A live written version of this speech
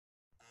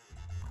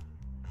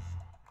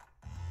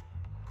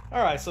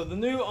All right, so the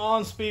new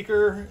ONN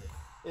speaker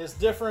is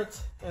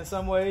different in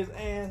some ways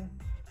and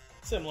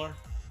similar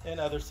in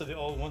others to the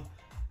old one.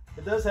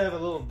 It does have a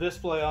little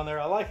display on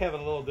there. I like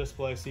having a little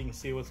display so you can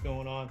see what's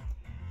going on.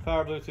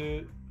 Power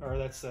Bluetooth, or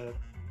that's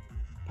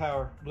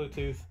power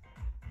Bluetooth.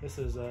 This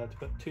is to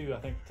put two, I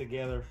think,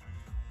 together.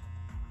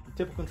 The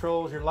typical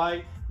controls, your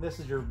light. This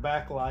is your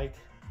backlight.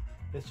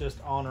 It's just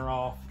on or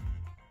off.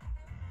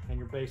 And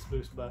your bass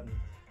boost button.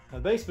 Now,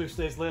 the bass boost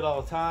stays lit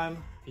all the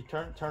time. If you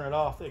turn it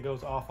off, it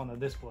goes off on the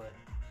display.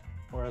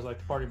 Whereas like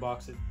the party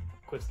box, it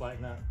quits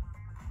lighting up.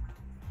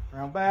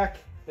 Around back,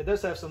 it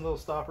does have some little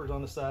stoppers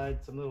on the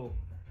side, some little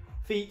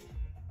feet,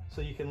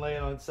 so you can lay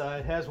it on its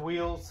side. It has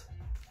wheels,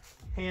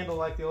 handle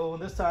like the old one.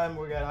 This time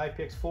we got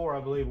IPX4,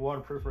 I believe,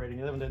 waterproof rating.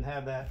 The other one didn't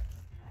have that.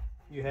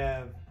 You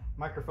have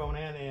microphone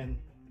and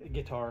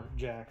guitar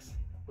jacks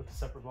with a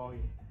separate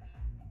volume,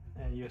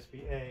 and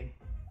USB-A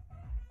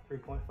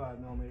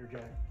 3.5mm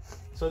jack.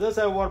 So it does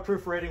have a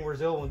waterproof rating, whereas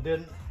the old one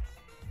didn't.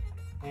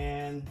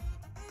 And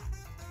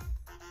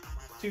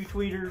two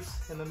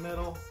tweeters in the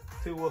middle,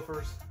 two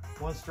woofers,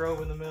 one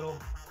strobe in the middle.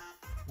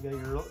 You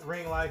got your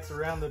ring lights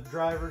around the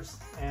drivers,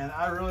 and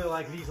I really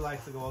like these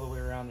lights to go all the way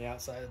around the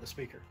outside of the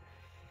speaker.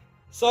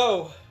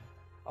 So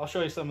I'll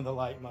show you some of the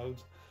light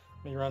modes.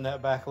 Let me run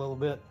that back a little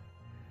bit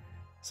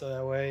so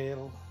that way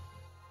it'll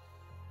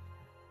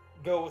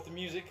go with the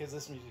music, because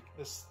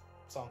this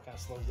song kind of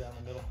slows down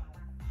in the middle.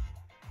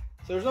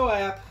 So there's no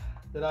app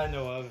that I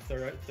know of. If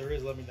there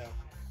is, let me know.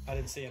 I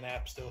didn't see an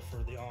app still for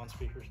the ONN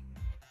speakers.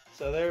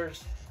 So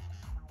there's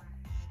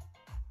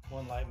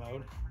one light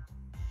mode.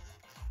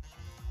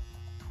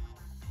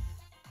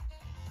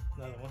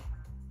 Another one.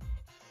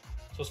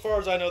 So as far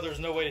as I know, there's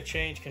no way to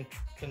change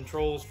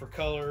controls for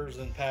colors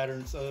and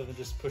patterns other than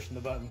just pushing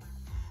the button.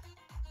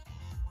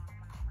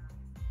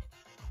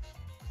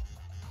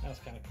 That's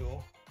kind of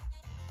cool.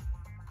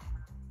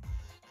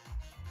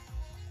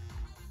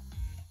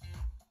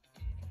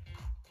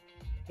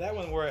 That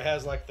one where it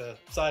has like the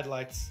side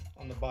lights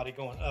on the body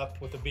going up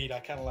with the beat, I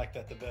kind of like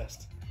that the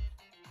best.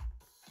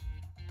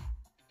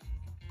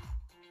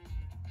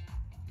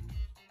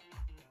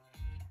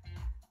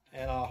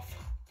 And off.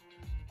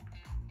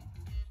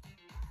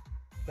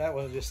 That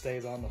one just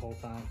stays on the whole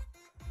time.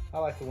 I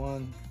like the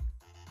one.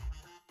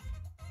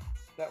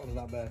 That one's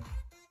not bad.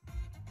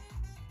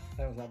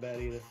 That one's not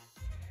bad either.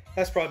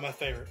 That's probably my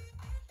favorite.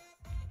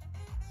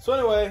 So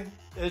anyway,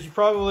 as you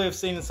probably have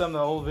seen in some of the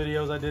old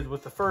videos I did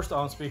with the first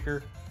ONN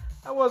speaker,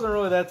 I wasn't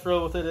really that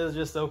thrilled with it. It was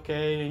just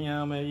okay. You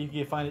know, maybe you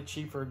can find it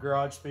cheap for a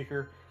garage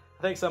speaker.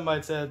 I think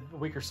somebody said a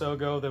week or so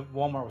ago that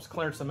Walmart was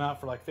clearancing them out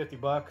for like 50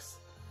 bucks.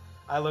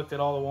 I looked at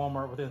all the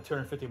Walmart within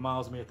 250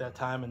 miles of me at that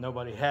time and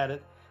nobody had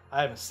it.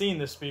 I haven't seen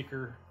this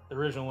speaker, the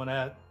original one,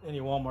 at any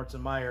Walmarts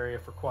in my area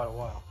for quite a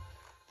while.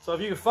 So if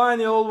you can find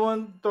the old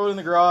one, throw it in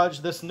the garage.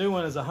 This new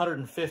one is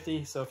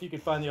 150. So if you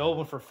could find the old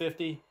one for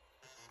 50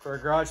 for a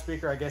garage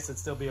speaker, I guess it'd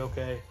still be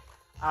okay.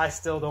 I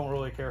still don't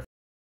really care